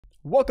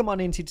Welcome on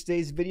into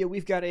today's video.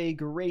 We've got a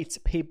great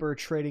paper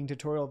trading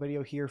tutorial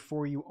video here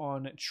for you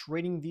on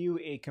TradingView,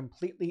 a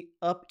completely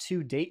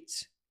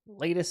up-to-date,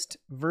 latest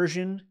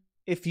version,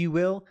 if you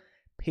will,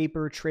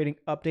 paper trading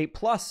update,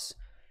 plus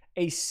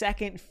a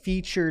second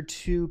feature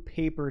to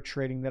paper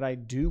trading that I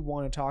do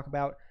want to talk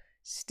about.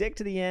 Stick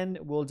to the end.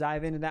 We'll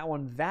dive into that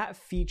one. That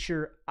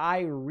feature,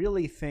 I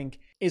really think,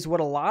 is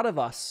what a lot of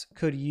us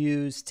could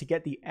use to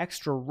get the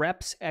extra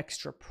reps,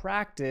 extra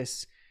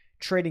practice,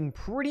 trading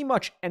pretty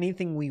much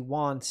anything we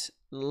want,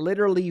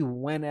 literally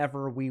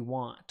whenever we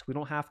want. We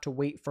don't have to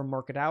wait for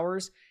market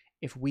hours.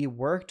 If we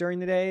work during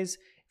the days,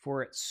 if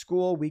we're at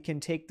school, we can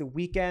take the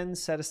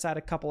weekends, set aside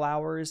a couple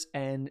hours,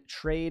 and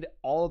trade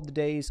all of the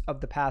days of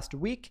the past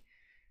week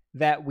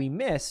that we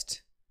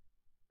missed,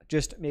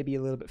 just maybe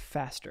a little bit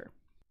faster.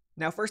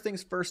 Now, first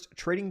things first,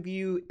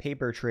 TradingView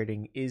paper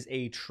trading is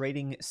a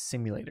trading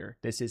simulator.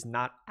 This is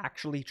not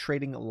actually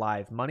trading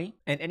live money.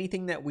 And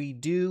anything that we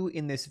do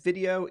in this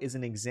video is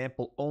an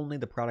example only.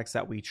 The products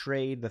that we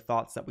trade, the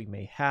thoughts that we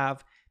may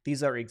have,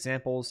 these are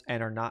examples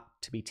and are not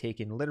to be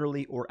taken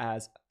literally or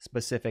as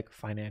specific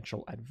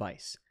financial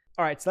advice.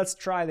 All right, so let's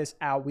try this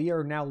out. We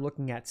are now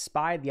looking at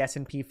SPY, the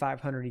S&P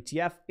 500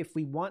 ETF. If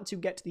we want to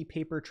get to the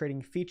paper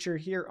trading feature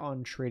here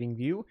on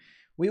TradingView,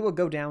 we will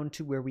go down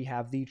to where we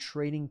have the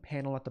trading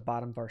panel at the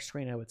bottom of our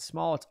screen. I know it's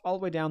small, it's all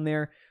the way down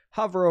there.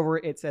 Hover over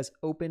it, it says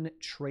Open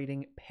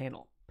Trading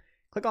Panel.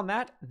 Click on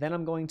that, then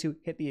I'm going to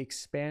hit the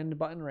expand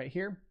button right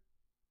here.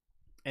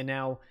 And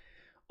now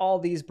all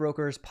these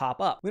brokers pop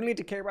up. We don't need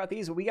to care about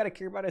these. What we got to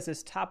care about is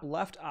this top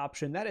left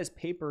option, that is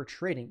paper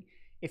trading.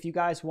 If you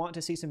guys want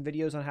to see some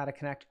videos on how to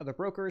connect other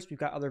brokers, we've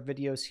got other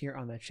videos here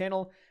on the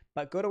channel,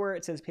 but go to where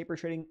it says paper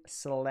trading,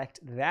 select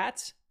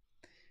that.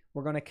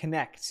 We're going to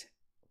connect.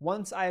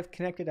 Once I have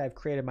connected, I've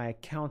created my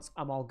accounts,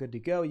 I'm all good to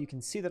go. You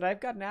can see that I've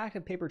got an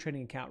active paper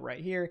trading account right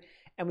here,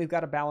 and we've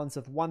got a balance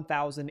of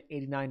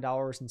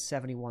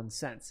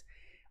 $1,089.71.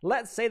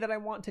 Let's say that I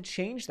want to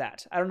change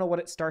that. I don't know what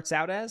it starts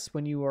out as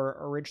when you are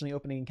originally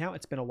opening an account.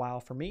 It's been a while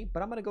for me,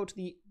 but I'm going to go to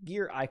the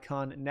gear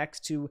icon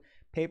next to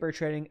paper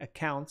trading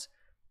account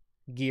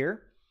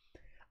gear.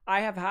 I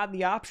have had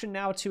the option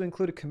now to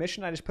include a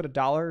commission. I just put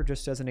 $1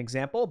 just as an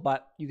example,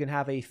 but you can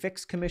have a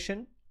fixed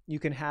commission. You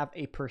can have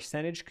a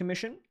percentage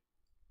commission.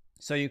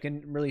 So you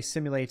can really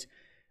simulate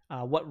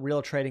what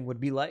real trading would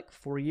be like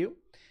for you,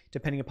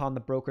 depending upon the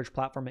brokerage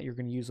platform that you're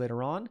going to use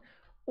later on.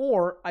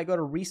 Or I go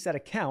to reset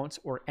account,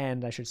 or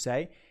end, I should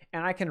say,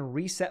 and I can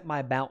reset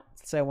my balance.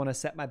 Say I want to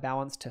set my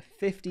balance to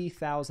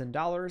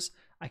 $50,000.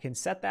 I can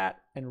set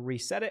that and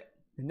reset it.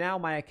 Now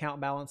my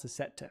account balance is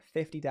set to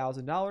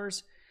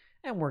 $50,000,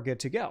 and we're good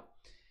to go.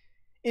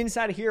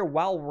 Inside of here,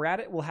 while we're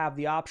at it, we'll have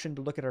the option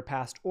to look at our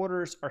past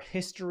orders, our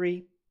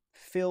history,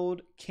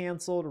 filled,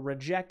 canceled,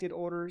 rejected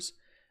orders.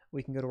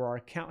 We can go to our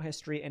account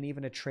history and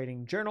even a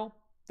trading journal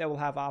that will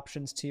have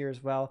options to here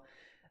as well.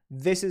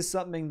 This is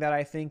something that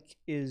I think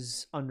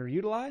is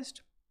underutilized,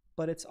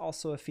 but it's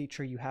also a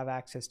feature you have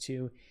access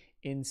to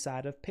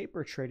inside of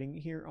paper trading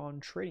here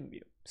on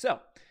TradingView. So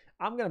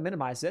I'm going to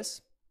minimize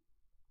this.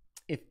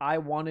 If I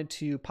wanted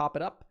to pop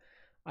it up,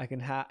 I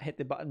can hit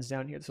the buttons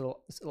down here, this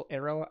little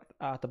arrow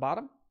at the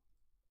bottom.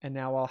 And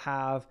now I'll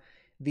have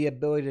the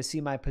ability to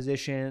see my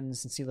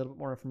positions and see a little bit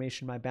more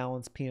information, my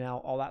balance,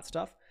 P&L, all that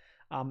stuff.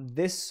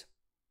 This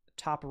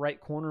top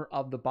right corner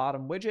of the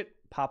bottom widget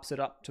pops it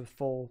up to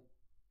full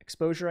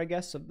exposure, I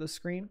guess, of the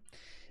screen.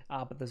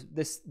 But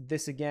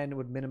this again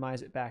would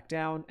minimize it back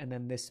down, and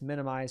then this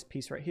minimize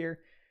piece right here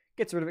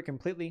gets rid of it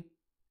completely.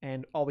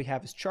 And all we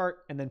have is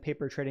chart, and then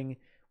paper trading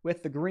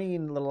with the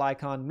green little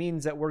icon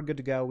means that we're good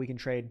to go. We can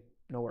trade,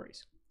 no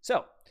worries.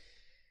 So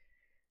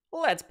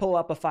let's pull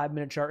up a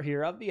 5-minute chart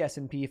here of the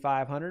S&P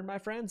 500, my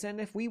friends.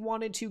 And if we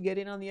wanted to get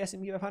in on the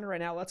S&P 500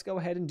 right now, let's go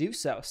ahead and do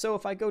so. So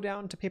if I go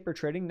down to paper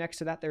trading, next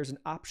to that, there's an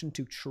option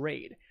to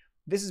trade.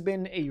 This has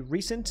been a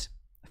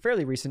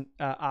fairly recent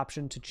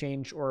option to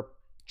change,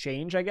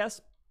 I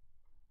guess.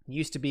 It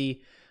used to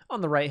be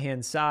on the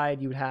right-hand side.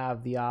 You would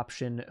have the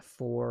option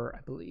for,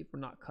 I believe,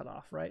 we're not cut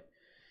off, right?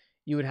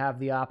 You would have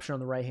the option on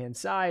the right-hand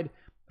side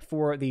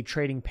for the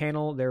trading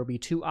panel. There will be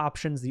two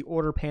options, the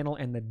order panel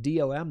and the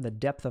DOM, the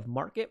depth of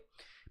market.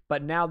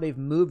 But now they've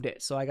moved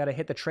it. So I got to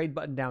hit the trade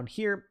button down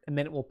here, and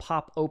then it will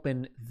pop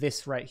open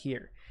this right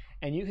here.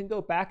 And you can go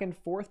back and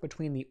forth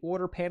between the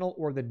order panel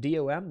or the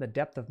DOM, the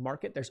depth of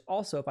market. There's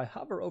also, if I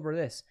hover over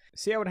this,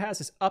 see how it has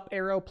this up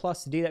arrow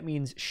plus D? That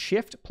means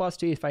shift plus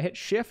D. If I hit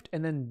shift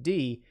and then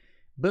D,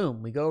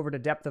 boom, we go over to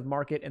depth of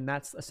market, and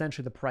that's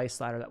essentially the price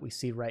slider that we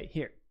see right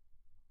here.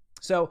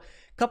 So a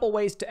couple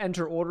ways to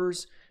enter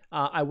orders.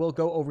 I will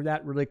go over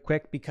that really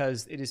quick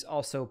because it is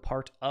also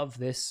part of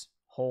this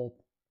whole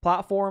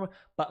platform.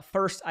 But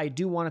first, I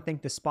do want to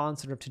thank the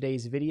sponsor of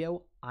today's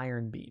video,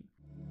 Ironbeam.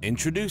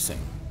 Introducing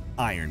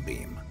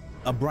Ironbeam,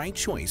 a bright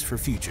choice for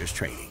futures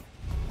trading.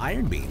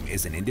 Ironbeam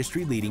is an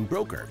industry-leading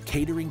broker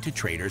catering to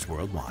traders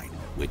worldwide.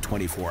 With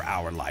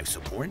 24-hour live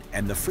support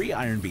and the free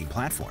Ironbeam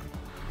platform,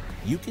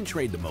 you can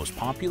trade the most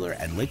popular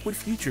and liquid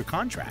future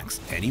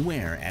contracts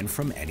anywhere and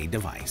from any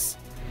device.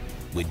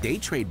 With day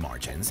trade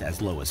margins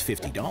as low as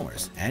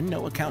 $50 and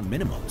no account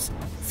minimums,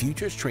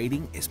 futures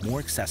trading is more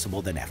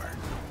accessible than ever.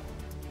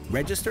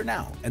 Register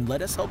now and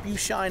let us help you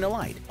shine a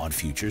light on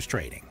futures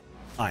trading.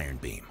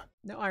 Ironbeam.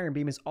 Now,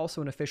 Ironbeam is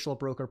also an official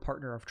broker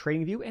partner of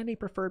TradingView and a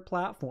preferred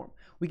platform.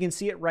 We can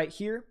see it right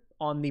here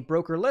on the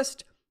broker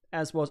list,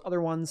 as well as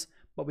other ones,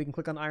 but we can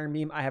click on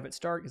Ironbeam. I have it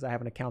start because I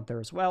have an account there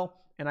as well,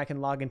 and I can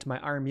log into my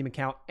Ironbeam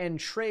account and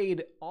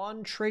trade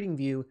on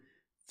TradingView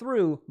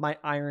through my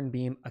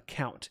Ironbeam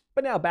account.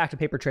 But now back to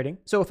paper trading.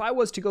 So if I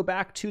was to go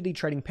back to the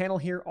trading panel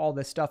here, all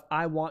this stuff,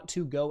 I want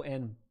to go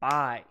and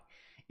buy.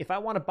 If I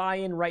want to buy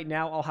in right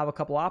now, I'll have a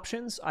couple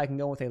options. I can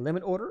go with a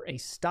limit order, a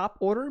stop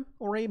order,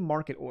 or a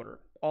market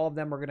order. All of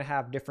them are going to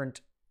have different,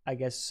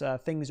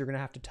 things you're going to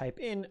have to type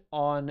in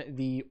on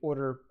the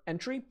order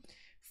entry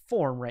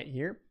form right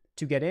here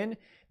to get in.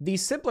 The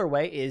simpler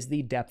way is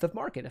the depth of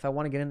market. If I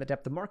want to get in the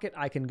depth of market,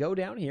 I can go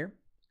down here,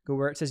 go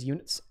where it says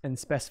units and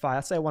specify.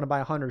 Let's say I want to buy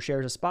 100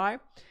 shares of SPY.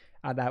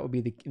 That would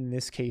be, in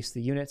this case,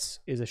 the units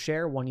is a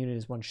share. 1 unit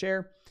is 1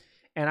 share.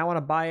 And I want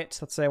to buy it.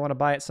 Let's say I want to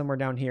buy it somewhere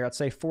down here. Let's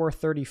say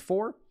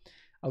 434.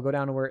 I'll go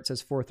down to where it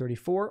says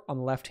 434 on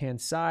the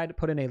left-hand side,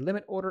 put in a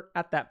limit order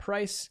at that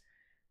price.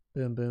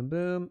 Boom, boom,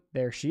 boom.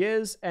 There she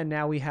is. And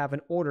now we have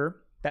an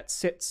order that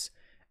sits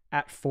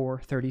at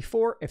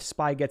 434. If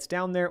SPY gets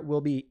down there,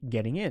 we'll be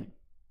getting in.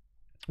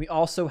 We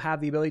also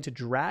have the ability to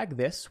drag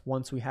this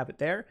once we have it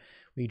there.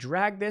 We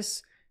drag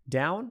this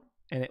down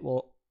and it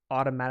will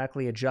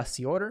automatically adjust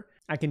the order.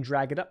 I can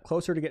drag it up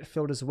closer to get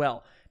filled as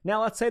well.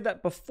 Now let's say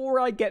that before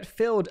I get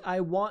filled,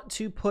 I want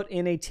to put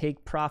in a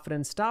take profit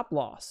and stop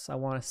loss. I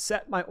want to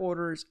set my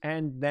orders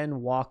and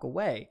then walk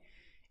away.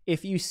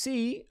 If you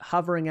see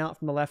hovering out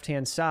from the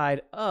left-hand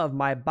side of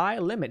my buy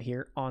limit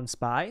here on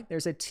SPY,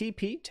 there's a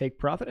TP, take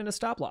profit, and a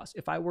stop loss.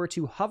 If I were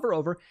to hover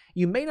over,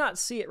 you may not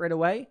see it right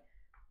away.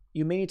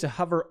 You may need to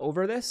hover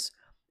over this.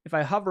 If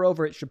I hover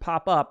over, it should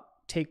pop up.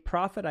 Take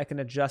profit, I can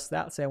adjust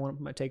that. Let's say I want to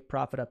put my take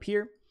profit up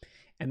here.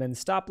 And then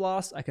stop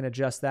loss, I can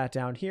adjust that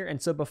down here.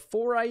 And so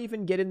before I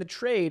even get in the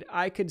trade,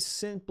 I could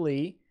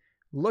simply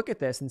look at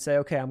this and say,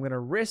 okay, I'm going to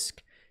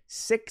risk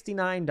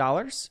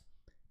 $69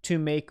 to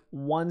make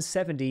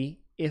 $170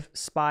 if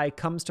SPY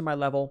comes to my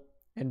level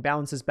and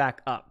bounces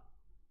back up.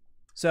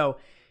 So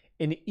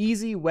an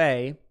easy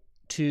way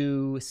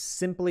to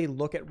simply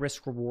look at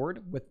risk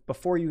reward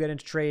before you get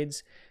into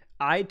trades.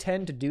 I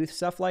tend to do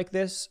stuff like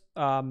this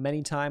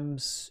many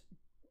times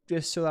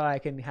just so that I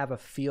can have a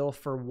feel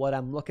for what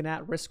I'm looking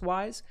at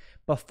risk-wise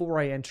before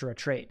I enter a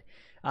trade.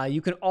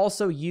 You can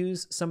also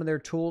use some of their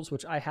tools,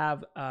 which I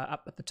have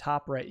up at the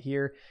top right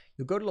here.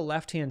 You'll go to the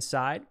left-hand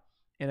side,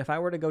 and if I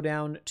were to go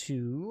down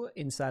to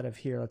inside of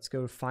here, let's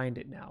go find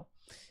it now.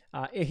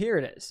 Here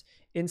it is.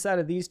 Inside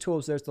of these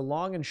tools, there's the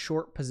long and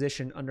short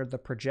position under the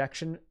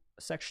projection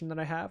section that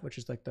I have, which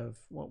is like the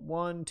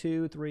 1,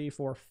 2, 3,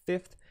 4,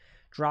 5th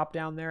drop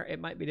down there. It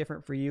might be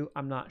different for you.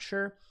 I'm not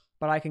sure.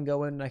 But I can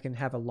go in and I can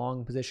have a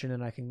long position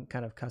and I can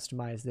kind of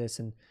customize this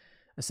and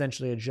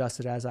essentially adjust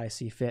it as I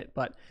see fit.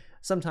 But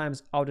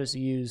sometimes I'll just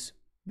use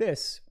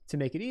this to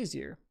make it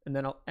easier. And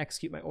then I'll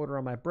execute my order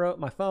on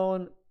my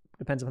phone,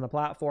 depends on the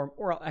platform,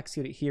 or I'll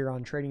execute it here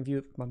on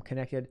TradingView if I'm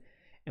connected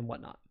and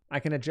whatnot. I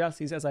can adjust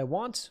these as I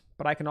want,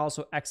 but I can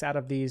also X out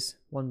of these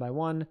one by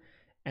one.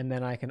 And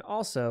then I can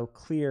also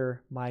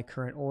clear my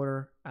current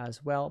order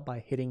as well by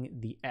hitting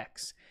the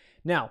X.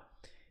 Now,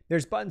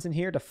 there's buttons in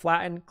here to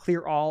flatten,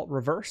 clear all,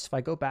 reverse. If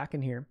I go back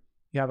in here,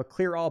 you have a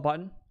clear all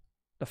button.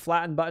 The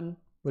flatten button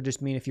would just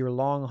mean if you were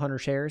long 100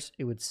 shares,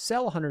 it would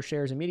sell 100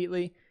 shares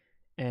immediately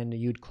and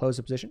you'd close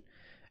the position.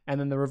 And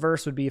then the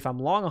reverse would be if I'm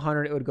long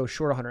 100, it would go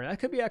short 100. That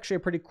could be actually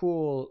a pretty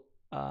cool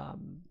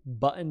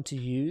button to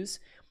use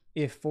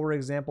if, for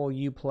example,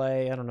 you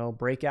play, I don't know,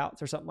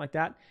 breakouts or something like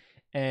that.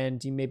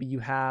 And maybe you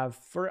have,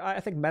 I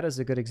think Meta is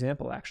a good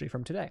example actually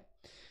from today.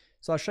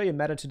 So I'll show you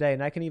Meta today,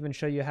 and I can even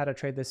show you how to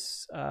trade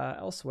this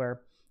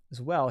elsewhere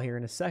as well here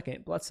in a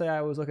second. But let's say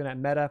I was looking at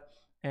Meta,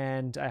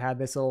 and I had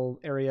this little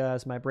area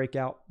as my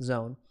breakout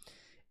zone.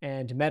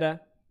 And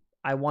Meta,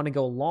 I want to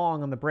go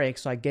long on the break,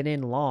 so I get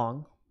in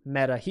long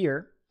Meta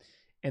here,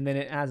 and then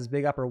it has this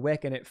big upper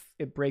wick, and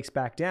it breaks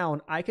back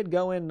down. I could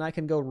go in, and I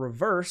can go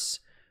reverse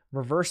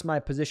my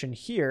position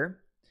here,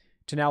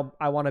 to now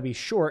I want to be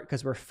short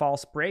because we're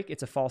false break.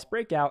 It's a false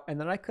breakout. And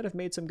then I could have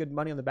made some good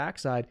money on the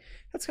backside.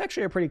 That's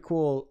actually a pretty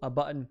cool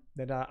button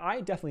that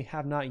I definitely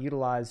have not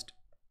utilized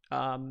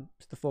to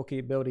the full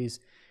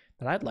capabilities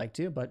that I'd like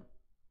to, but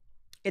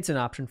it's an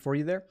option for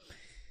you there.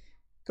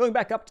 Going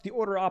back up to the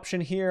order option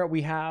here,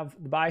 we have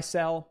the buy,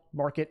 sell,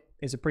 market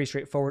is a pretty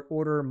straightforward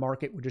order.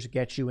 Market would just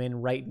get you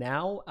in right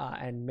now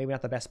and maybe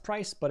not the best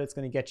price, but it's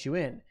going to get you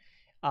in.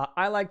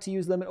 I like to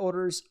use limit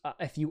orders.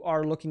 If you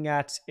are looking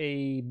at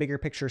a bigger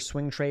picture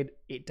swing trade,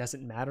 it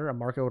doesn't matter. A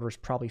market order is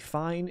probably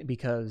fine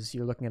because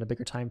you're looking at a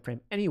bigger time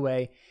frame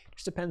anyway. It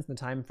just depends on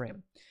the time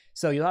frame.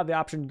 So you'll have the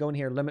option to go in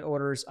here, limit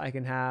orders. I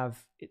can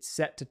have it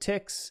set to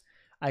ticks.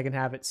 I can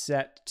have it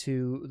set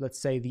to, let's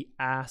say, the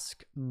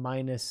ask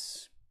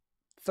minus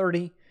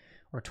 30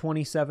 or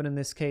 27 in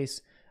this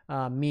case.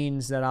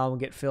 means that I'll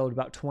get filled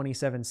about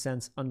 27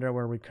 cents under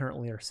where we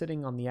currently are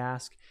sitting on the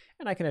ask,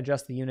 and I can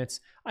adjust the units.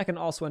 I can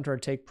also enter a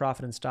take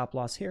profit and stop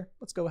loss here.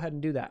 Let's go ahead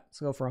and do that. Let's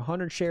go for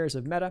 100 shares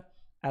of Meta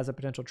as a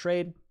potential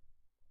trade,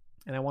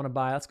 and I want to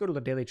buy, let's go to the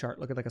daily chart,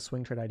 look at like a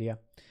swing trade idea.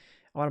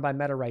 I want to buy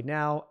Meta right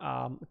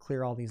now,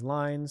 clear all these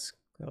lines.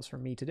 That was for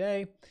me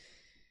today.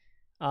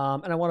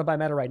 And I want to buy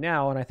Meta right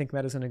now, and I think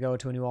Meta is going to go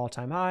to a new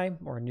all-time high,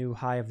 or a new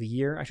high of the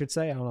year, I should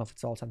say. I don't know if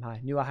it's all-time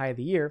high. New high of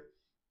the year.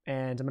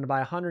 And I'm going to buy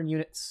 100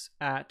 units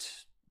at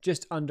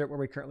just under where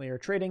we currently are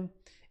trading.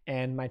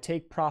 And my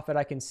take profit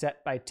I can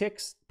set by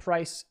ticks,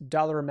 price,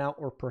 dollar amount,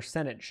 or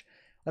percentage.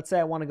 Let's say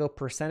I want to go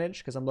percentage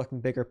because I'm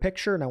looking bigger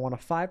picture and I want a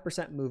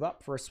 5% move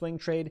up for a swing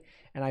trade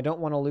and I don't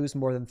want to lose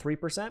more than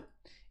 3%.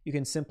 You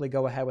can simply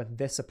go ahead with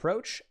this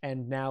approach,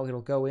 and now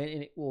it'll go in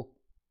and it will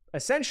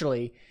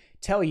essentially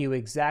tell you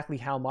exactly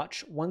how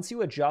much. Once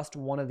you adjust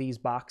one of these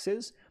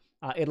boxes,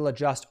 it'll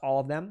adjust all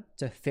of them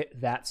to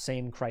fit that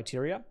same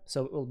criteria.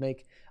 So it will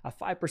make a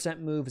 5%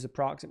 move is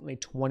approximately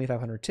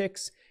 2,500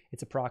 ticks.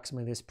 It's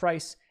approximately this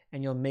price,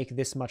 and you'll make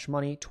this much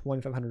money,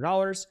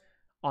 $2,500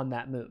 on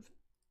that move.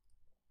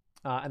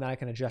 And then I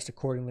can adjust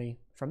accordingly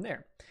from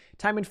there.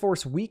 Time in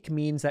force week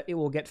means that it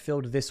will get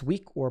filled this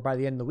week, or by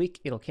the end of the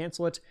week, it'll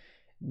cancel it.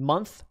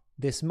 Month,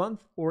 this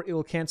month, or it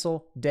will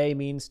cancel. Day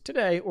means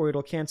today, or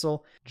it'll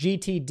cancel.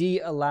 GTD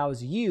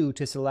allows you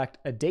to select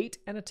a date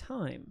and a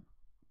time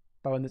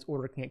by when this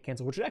order can get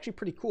canceled, which is actually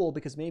pretty cool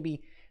because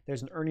maybe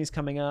there's an earnings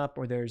coming up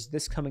or there's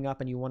this coming up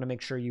and you want to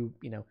make sure you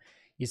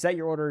set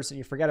your orders and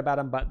you forget about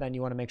them, but then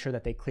you want to make sure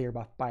that they clear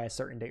by a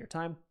certain date or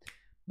time.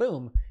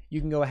 Boom,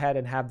 you can go ahead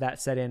and have that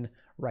set in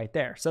right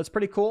there. So it's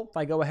pretty cool. If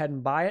I go ahead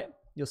and buy it,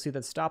 you'll see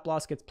that stop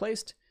loss gets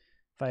placed.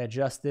 If I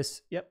adjust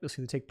this, yep, you'll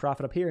see the take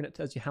profit up here, and it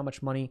tells you how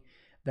much money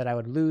that I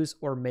would lose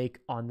or make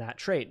on that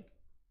trade.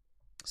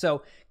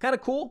 So kind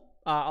of cool.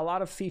 A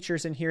lot of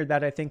features in here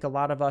that I think a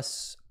lot of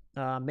us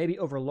maybe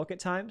overlook at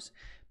times,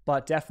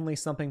 but definitely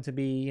something to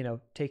be,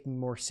 taking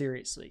more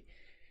seriously.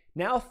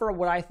 Now for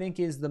what I think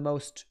is the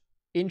most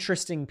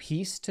interesting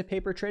piece to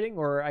paper trading,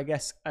 or I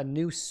guess a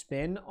new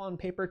spin on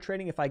paper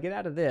trading. If I get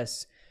out of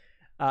this,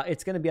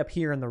 it's going to be up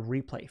here in the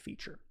replay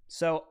feature.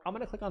 So I'm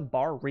going to click on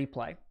bar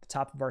replay, the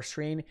top of our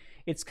screen.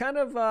 It's kind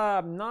of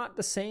not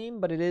the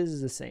same, but it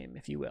is the same,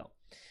 if you will.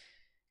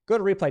 Go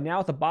to replay. Now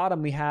at the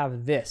bottom, we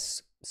have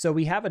this. So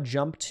we have a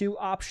jump to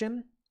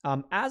option.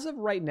 As of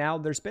right now,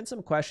 there's been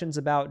some questions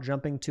about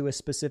jumping to a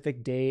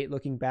specific date,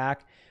 looking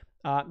back.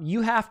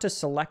 You have to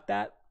select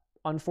that.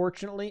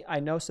 Unfortunately, I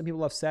know some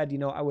people have said,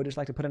 I would just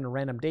like to put in a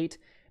random date,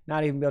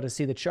 not even be able to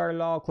see the chart at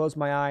all, close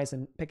my eyes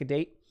and pick a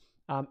date.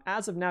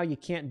 As of now, you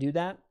can't do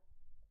that.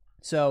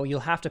 So you'll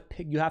have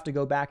to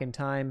go back in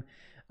time.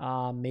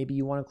 Maybe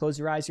you want to close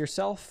your eyes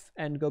yourself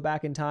and go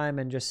back in time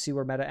and just see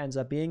where Meta ends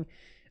up being.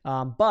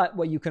 But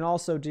what you can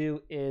also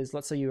do is,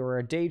 let's say you were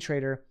a day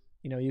trader,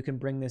 you can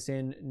bring this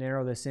in,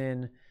 narrow this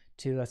in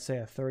to, let's say,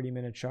 a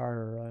 30-minute chart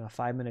or a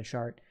 5-minute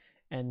chart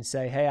and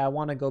say, hey, I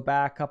want to go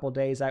back a couple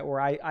days, or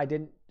I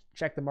didn't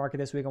check the market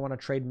this week. I want to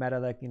trade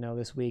Meta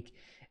this week,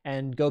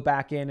 and go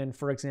back in and,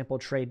 for example,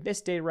 trade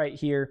this day right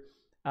here.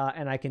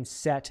 And I can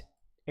set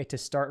it to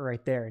start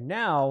right there.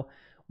 Now,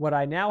 what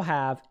I now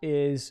have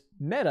is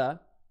Meta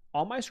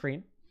on my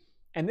screen.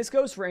 And this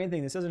goes for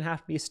anything. This doesn't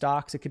have to be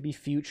stocks. It could be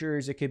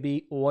futures. It could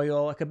be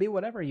oil. It could be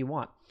whatever you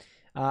want.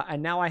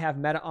 And now I have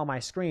Meta on my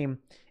screen,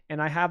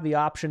 and I have the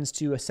options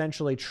to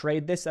essentially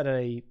trade this at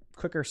a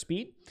quicker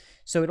speed.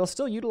 So it'll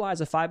still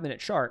utilize a 5-minute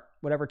chart,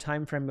 whatever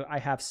time frame I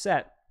have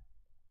set,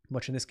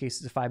 which in this case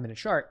is a 5-minute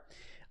chart,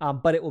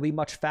 but it will be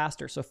much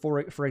faster. So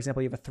for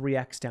example, you have a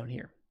 3x down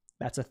here.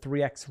 That's a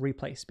 3x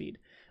replay speed.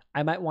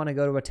 I might want to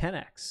go to a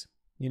 10x,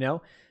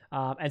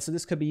 and so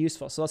this could be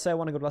useful. So let's say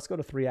let's go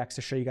to 3x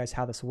to show you guys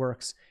how this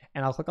works.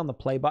 And I'll click on the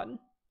play button.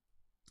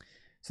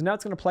 So now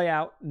it's going to play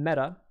out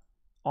Meta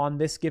on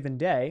this given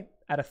day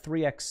at a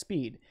 3x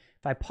speed.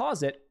 If I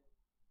pause it,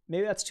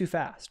 maybe that's too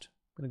fast.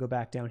 I'm going to go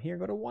back down here,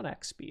 go to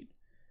 1x speed.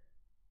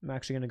 I'm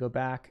actually going to go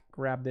back,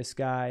 grab this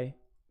guy,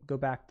 go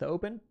back to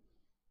open,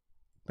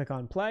 click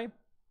on play.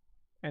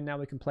 And now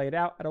we can play it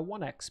out at a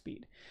 1x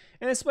speed.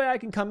 And this way I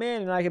can come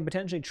in and I can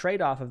potentially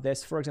trade off of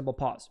this. For example,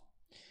 pause.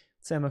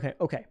 Say I'm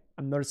okay.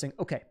 I'm noticing,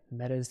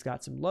 Meta's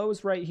got some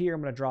lows right here.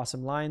 I'm going to draw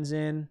some lines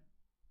in.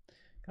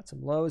 Got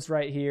some lows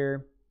right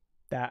here.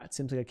 That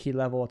seems like a key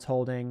level it's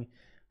holding.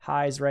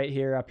 Highs right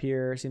here, up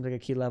here. Seems like a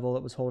key level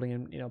it was holding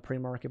in,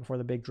 pre-market before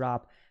the big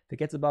drop. If it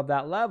gets above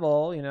that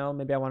level,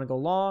 maybe I want to go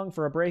long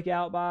for a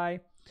breakout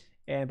buy.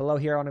 And below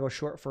here, I want to go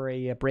short for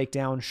a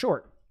breakdown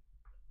short.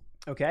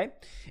 Okay,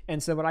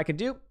 and so what I could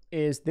do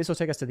is this will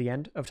take us to the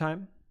end of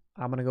time.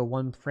 I'm going to go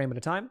one frame at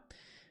a time.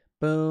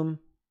 Boom,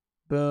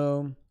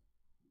 boom.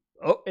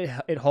 Oh,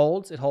 it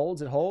holds.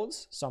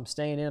 So I'm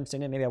staying in.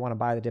 Maybe I want to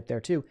buy the dip there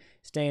too.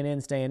 Staying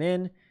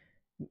in.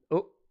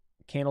 Oh,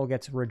 candle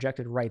gets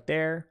rejected right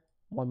there.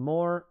 One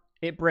more.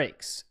 It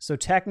breaks. So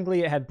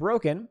technically it had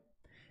broken.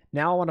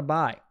 Now I want to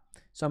buy.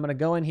 So I'm going to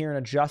go in here and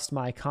adjust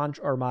my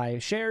my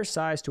share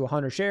size to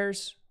 100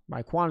 shares,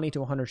 my quantity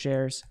to 100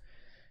 shares.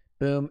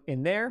 Boom,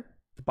 in there,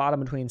 the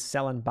bottom between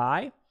sell and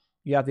buy.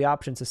 you have the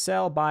option to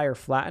sell, buy, or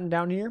flatten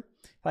down here.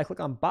 If I click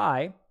on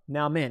buy,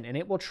 now I'm in, and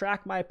it will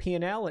track my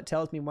P&L. It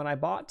tells me when I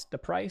bought, the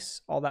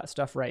price, all that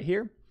stuff right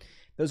here.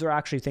 Those are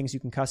actually things you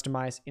can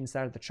customize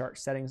inside of the chart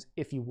settings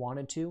if you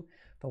wanted to.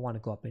 If I want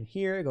to go up in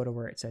here, go to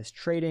where it says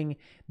trading,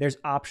 there's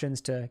options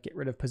to get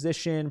rid of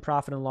position,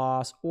 profit and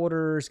loss,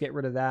 orders, get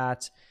rid of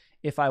that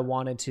if I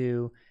wanted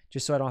to,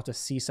 just so I don't have to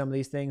see some of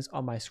these things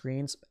on my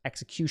screens.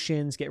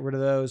 Executions, get rid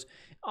of those,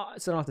 so I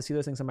don't have to see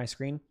those things on my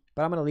screen.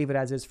 But I'm going to leave it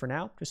as is for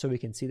now, just so we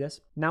can see this.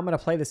 Now I'm going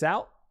to play this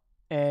out,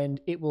 and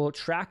it will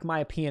track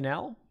my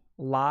P&L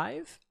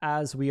live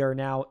as we are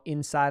now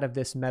inside of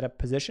this meta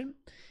position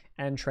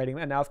and trading.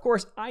 And now, of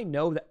course, I do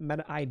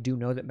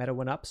know that meta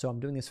went up, so I'm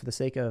doing this for the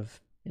sake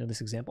of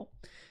this example.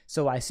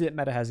 So I see that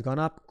meta has gone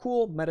up.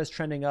 Cool, meta's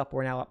trending up.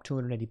 We're now up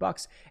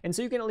 $280. And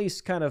so you can at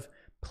least kind of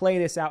play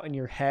this out in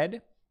your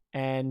head,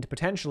 and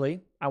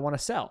potentially I want to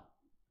sell.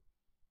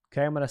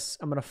 Okay, I'm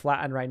gonna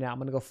flatten right now. I'm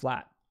gonna go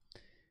flat.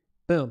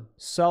 Boom,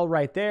 sell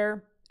right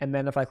there. And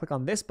then if I click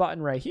on this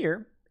button right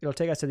here, it'll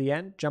take us to the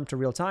end, jump to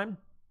real time,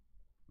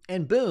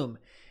 and boom,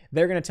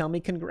 they're going to tell me,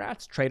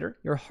 congrats, trader.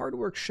 Your hard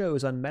work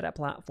shows on Meta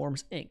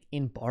Platforms, Inc.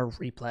 in bar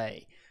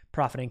replay.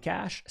 Profit and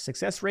cash,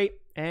 success rate,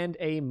 and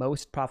a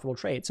most profitable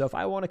trade. So if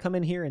I want to come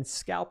in here and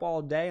scalp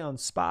all day on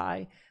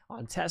SPY,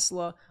 on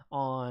Tesla,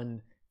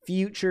 on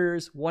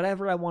futures,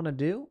 whatever I want to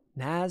do,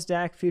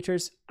 NASDAQ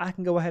futures, I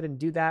can go ahead and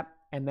do that.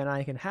 And then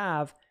I can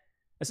have,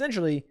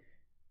 essentially,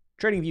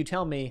 TradingView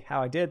tell me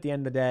how I did at the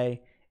end of the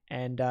day,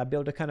 and be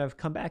able to kind of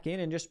come back in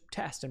and just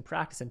test and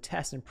practice and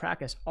test and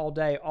practice all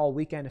day, all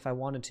weekend if I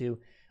wanted to,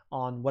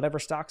 on whatever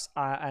stocks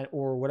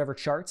or whatever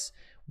charts,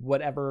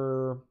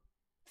 whatever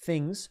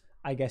things,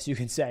 I guess you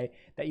can say,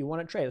 that you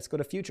want to trade. Let's go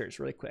to futures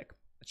really quick.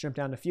 Let's jump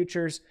down to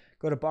futures,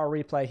 go to bar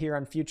replay here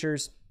on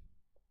futures.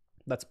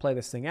 Let's play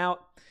this thing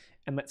out.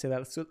 And let's say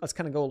that, let's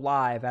kind of go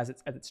live as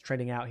it's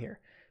trading out here.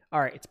 All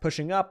right, it's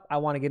pushing up. I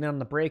want to get in on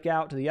the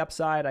breakout to the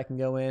upside. I can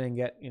go in and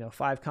get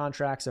 5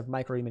 contracts of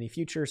micro E-mini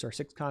futures, or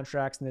 6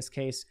 contracts in this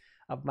case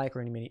of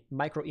micro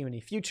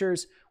E-mini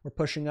futures. We're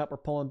pushing up, we're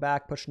pulling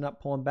back, pushing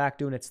up, pulling back,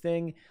 doing its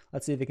thing.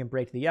 Let's see if it can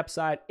break to the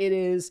upside. It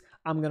is.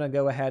 I'm going to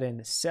go ahead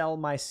and sell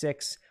my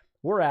 6.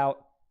 We're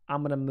out.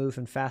 I'm going to move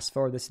and fast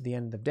forward this to the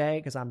end of the day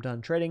because I'm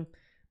done trading.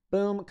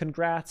 Boom,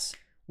 congrats.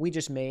 We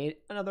just made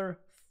another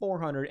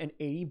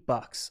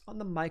 $480 on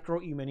the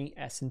micro E-mini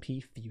S&P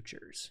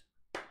futures.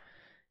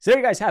 So there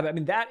you guys have it. I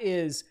mean, that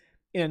is,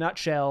 in a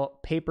nutshell,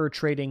 paper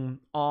trading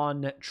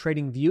on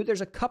TradingView.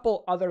 There's a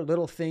couple other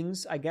little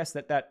things, I guess,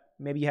 that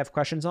maybe you have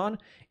questions on.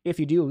 If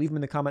you do, leave them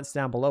in the comments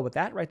down below. But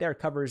that right there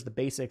covers the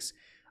basics.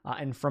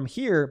 And from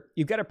here,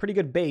 you've got a pretty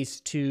good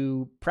base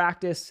to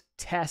practice,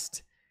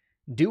 test,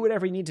 do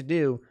whatever you need to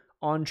do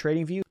on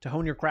TradingView to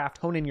hone your craft,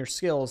 hone in your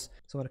skills.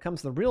 So when it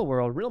comes to the real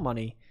world, real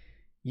money,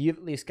 you've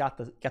at least got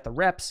the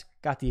reps,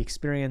 got the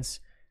experience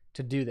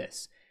to do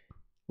this.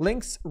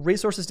 Links,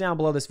 resources down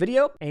below this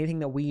video. Anything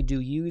that we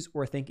do use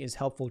or think is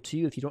helpful to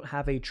you. If you don't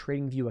have a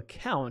TradingView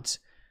account,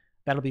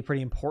 that'll be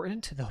pretty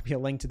important. There'll be a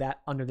link to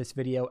that under this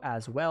video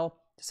as well.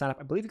 To sign up,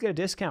 I believe you get a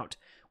discount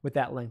with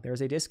that link.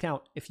 There's a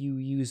discount if you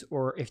use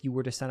or if you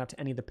were to sign up to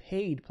any of the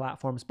paid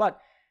platforms,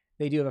 but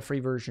they do have a free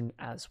version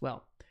as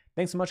well.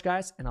 Thanks so much,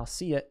 guys, and I'll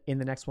see you in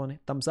the next one.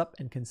 Thumbs up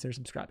and consider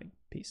subscribing.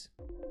 Peace.